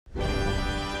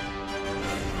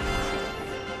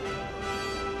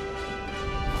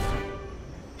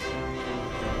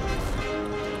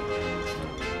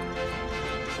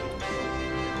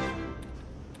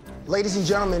Ladies and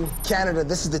gentlemen, Canada,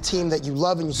 this is the team that you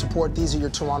love and you support. These are your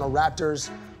Toronto Raptors.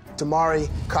 DeMarre,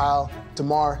 Kyle,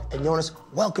 DeMar, and Jonas,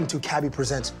 welcome to Cabbie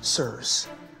Presents Sirs.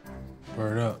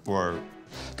 Word up. Word.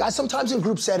 Guys, sometimes in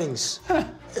group settings,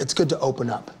 it's good to open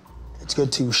up. It's good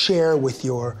to share with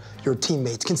your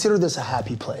teammates. Consider this a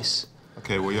happy place.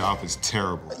 Okay, well, your outfit's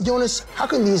terrible. Jonas, how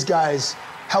can these guys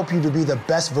help you to be the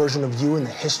best version of you in the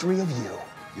history of you?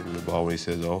 Give him the ball when he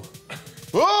says, oh.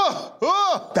 Oh!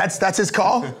 Oh! That's his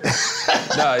call?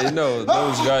 Nah, you know,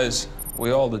 those guys,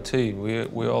 we all the team.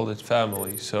 We all the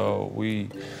family. So we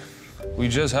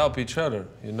just help each other,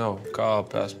 you know. Kyle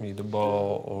passed me the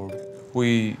ball, or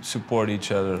we support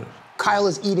each other. Kyle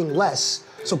is eating less,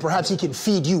 so perhaps he can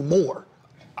feed you more.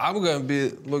 I'm gonna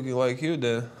be looking like you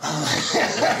then.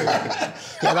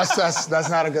 Yeah, that's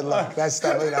not a good look. That's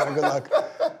definitely not a good look.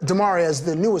 DeMarre, as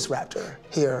the newest Raptor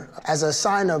here, as a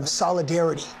sign of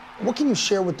solidarity, what can you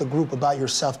share with the group about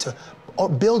yourself to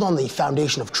build on the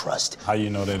foundation of trust? How you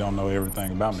know they don't know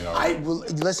everything about me already?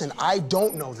 Listen, I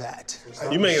don't know that.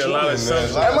 You making a lot of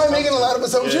assumptions. Am I making a lot of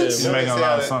assumptions? You're making a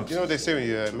lot of assumptions. You know what they say when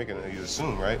you're making you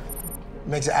assume, right?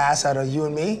 Makes an ass out of you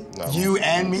and me? No. You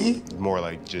and me? More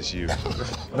like just you.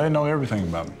 They know everything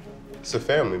about me. It's a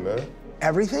family, man.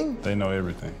 Everything? They know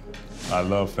everything. I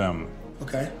love family.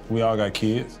 Okay. We all got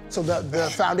kids. So the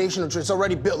foundation of trust, it's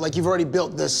already built, like you've already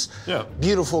built this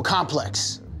beautiful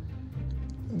complex.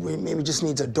 We maybe just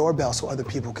needs a doorbell so other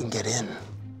people can get in.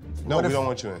 No, we don't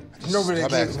want you in. Nobody Stop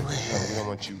can. asking. No, we don't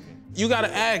want you. You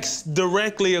gotta ask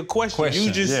directly a question.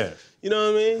 You just, you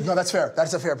know what I mean? No, that's fair.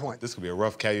 That's a fair point. This could be a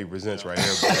rough Cabbie Presents right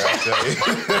here, bro. I tell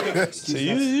you. So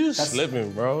you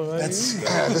slipping, bro. This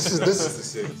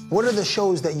is. What are the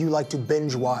shows that you like to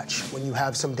binge watch when you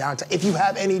have some downtime? If you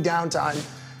have any downtime,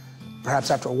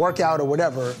 perhaps after a workout or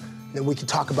whatever, then we can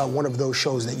talk about one of those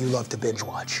shows that you love to binge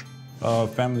watch.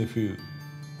 Family Feud.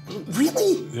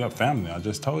 Really? Yeah, family. I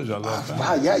just told you I love family.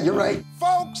 Wow, yeah, you're right.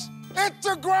 Folks, it's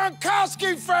the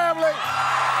Gronkowski family.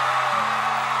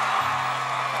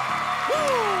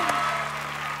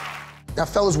 Now,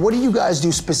 fellas, what do you guys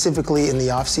do specifically in the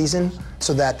off-season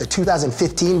so that the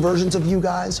 2015 versions of you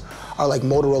guys are like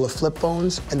Motorola flip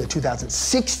phones and the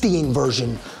 2016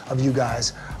 version of you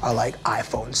guys are like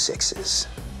iPhone 6s?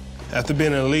 After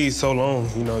being in the league so long,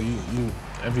 you know,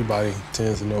 everybody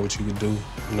tends to know what you can do.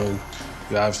 You know,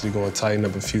 you're obviously going to tighten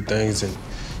up a few things and,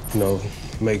 you know,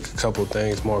 make a couple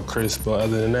things more crisp. But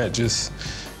other than that, just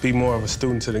be more of a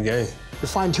student to the game. You're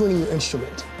fine-tuning your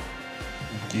instrument.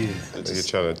 Yeah. You're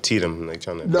trying to teat them, like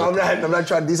trying to. No, I'm not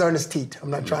trying. These aren't his teeth. I'm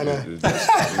not trying to.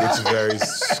 It's very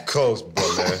close,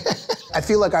 bro, man. I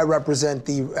feel like I represent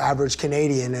the average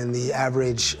Canadian and the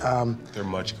average. They're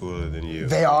much cooler than you.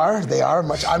 They are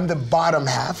much. I'm the bottom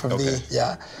half of the.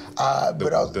 Yeah.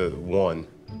 The one.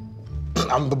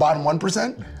 I'm the bottom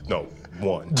 1%. No,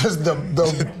 one. Just the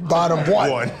bottom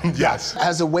one. One. Yes.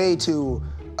 As a way to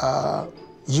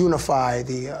unify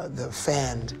the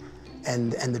fan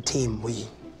and the team, we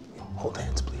hold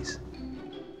hands, please.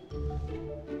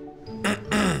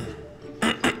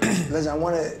 Listen,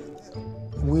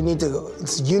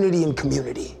 it's unity and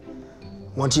community.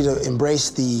 I want you to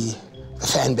embrace the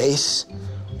fan base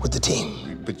with the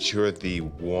team. But you're the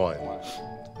one.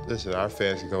 Listen, our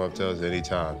fans can come up to us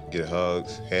anytime, get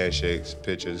hugs, handshakes,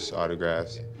 pictures,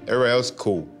 autographs. Everybody else,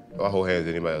 cool. I'll hold hands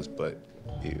with anybody else but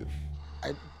you.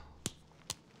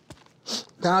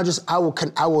 Then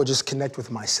I will just connect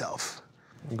with myself.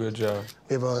 Good job.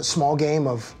 We have a small game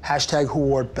of #who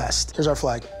wore it best. Here's our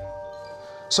flag.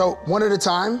 So one at a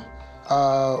time,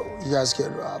 you guys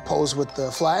can pose with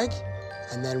the flag,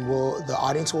 and then the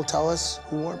audience will tell us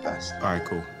who wore it best. All right,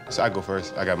 cool. So I go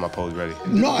first. I got my pose ready.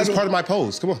 No, it's part of my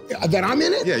pose. Come on. That I'm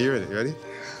in it? Yeah, you're in it. You ready?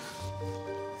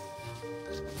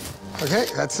 Okay,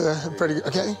 that's pretty good.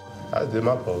 Okay. I did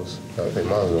my pose. I think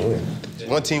mine was gonna win.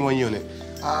 One team, one unit.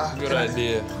 Good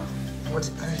idea.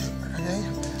 Okay.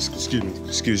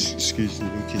 Excuse me.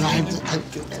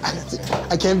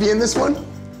 I can't be in this one?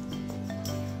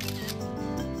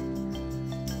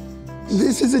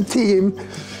 This is a team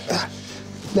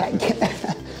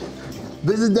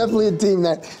this is definitely a team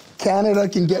that Canada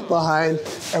can get behind,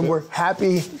 and we're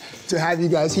happy to have you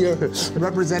guys here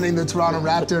representing the Toronto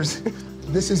Raptors.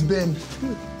 This has been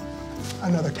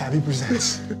another Cabbie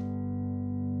Presents.